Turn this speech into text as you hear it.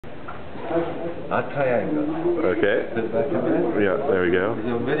A triangle. Okay. Sit back a bit. Yeah, there we go. Is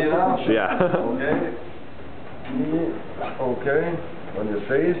it video now? Yeah. Okay. Okay. On your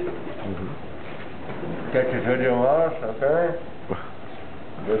face. Catch it with your mouth, okay?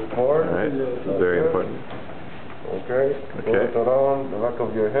 This part. Alright, this is very important. Okay. Put it around the back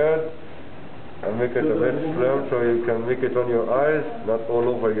of your head and make it a bit slim so you can make it on your eyes, not all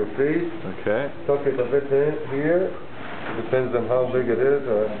over your face. Okay. Tuck it a bit in here. Depends on how big it is.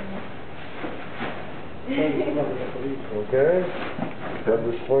 Okay. At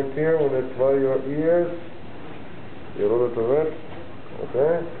this point here, when it's by your ears, you roll it a bit.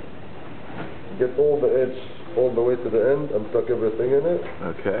 Okay. Get all the edge all the way to the end and tuck everything in it.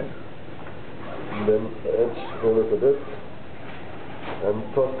 Okay. And then the edge, roll it a bit. And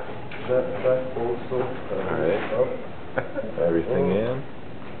tuck that back also. Alright. Up. Everything in.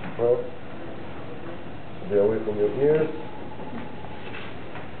 Up. Be away from your ears.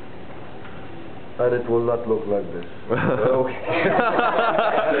 And it will not look like this. Okay.